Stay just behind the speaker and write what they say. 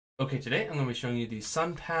Okay, today I'm going to be showing you the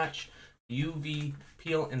Sun Patch UV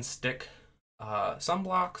Peel and Stick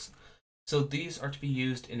sunblocks. So these are to be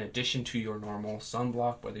used in addition to your normal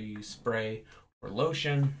sunblock, whether you use spray or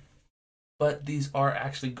lotion. But these are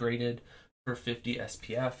actually graded for 50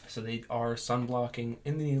 SPF, so they are sunblocking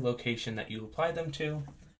in the location that you apply them to.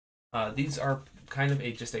 These are kind of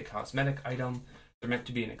just a cosmetic item. They're meant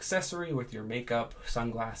to be an accessory with your makeup,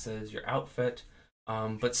 sunglasses, your outfit,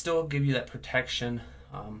 but still give you that protection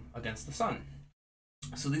against the sun.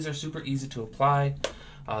 So these are super easy to apply.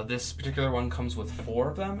 This particular one comes with 4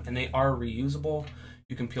 of them, and they are reusable.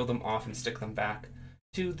 You can peel them off and stick them back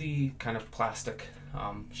to the kind of plastic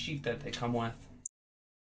sheet that they come with.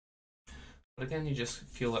 But again, you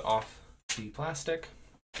just peel it off the plastic,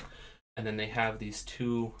 and then they have these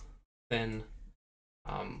 2 thin,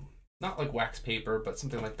 not like wax paper, but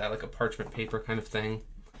something like that, like a parchment paper kind of thing,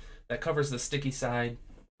 that covers the sticky side,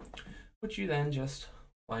 which you then just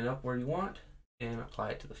line up where you want and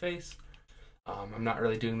apply it to the face. I'm not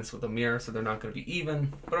really doing this with a mirror, so they're not going to be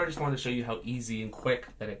even, but I just wanted to show you how easy and quick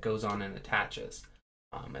that it goes on and attaches.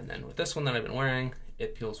 And then with this one that I've been wearing,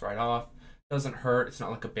 it peels right off. Doesn't hurt, it's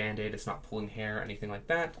not like a band-aid, it's not pulling hair or anything like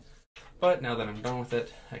that. But now that I'm done with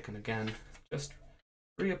it, I can again just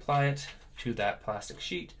reapply it to that plastic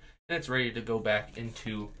sheet, and it's ready to go back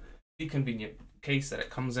into the convenient case that it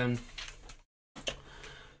comes in.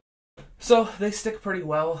 So they stick pretty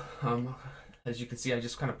well. As you can see, I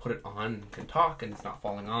just kind of put it on and can talk, and it's not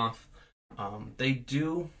falling off. They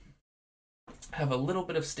do have a little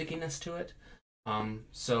bit of stickiness to it,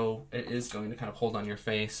 so it is going to kind of hold on your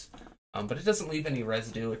face, but it doesn't leave any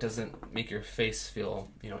residue. It doesn't make your face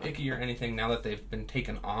feel, icky or anything. Now that they've been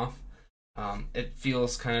taken off, it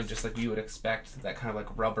feels kind of just like you would expect, that kind of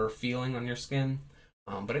like rubber feeling on your skin,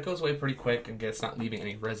 but it goes away pretty quick, and it's not leaving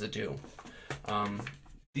any residue.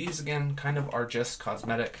 These again kind of are just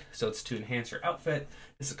cosmetic, so it's to enhance your outfit.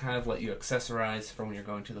 This is kind of let you accessorize for when you're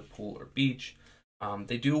going to the pool or beach.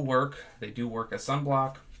 They do work as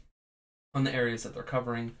sunblock on the areas that they're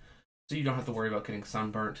covering, so you don't have to worry about getting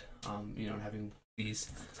sunburnt, having these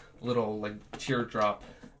little like teardrop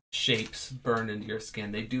shapes burned into your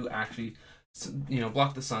skin. They do actually,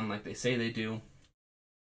 block the sun like they say they do.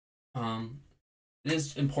 It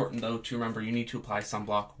is important though to remember you need to apply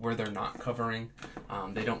sunblock where they're not covering.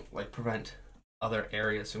 They don't prevent other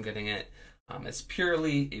areas from getting it. It's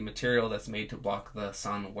purely a material that's made to block the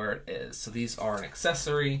sun where it is. So these are an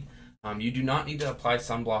accessory. You do not need to apply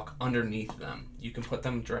sunblock underneath them. You can put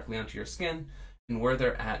them directly onto your skin, and where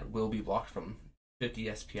they're at will be blocked from 50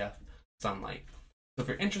 SPF sunlight. So if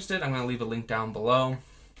you're interested, I'm going to leave a link down below.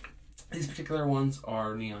 These particular ones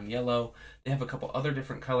are neon yellow. They have a couple other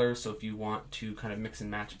different colors, so if you want to kind of mix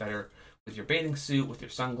and match better with your bathing suit, with your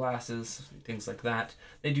sunglasses, things like that,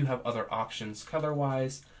 they do have other options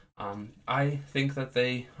color-wise. I think that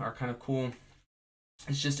they are kind of cool.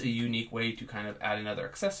 It's just a unique way to kind of add another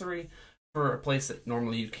accessory for a place that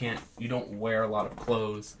normally you don't wear a lot of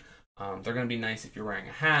clothes. They're going to be nice if you're wearing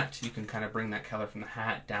a hat. You can kind of bring that color from the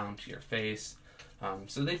hat down to your face.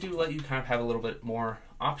 So they do let you kind of have a little bit more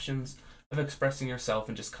options of expressing yourself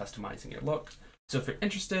and just customizing your look. So if you're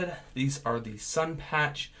interested, these are the Sun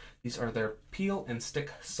Patch. These are their Peel and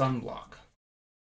Stick Sunblock.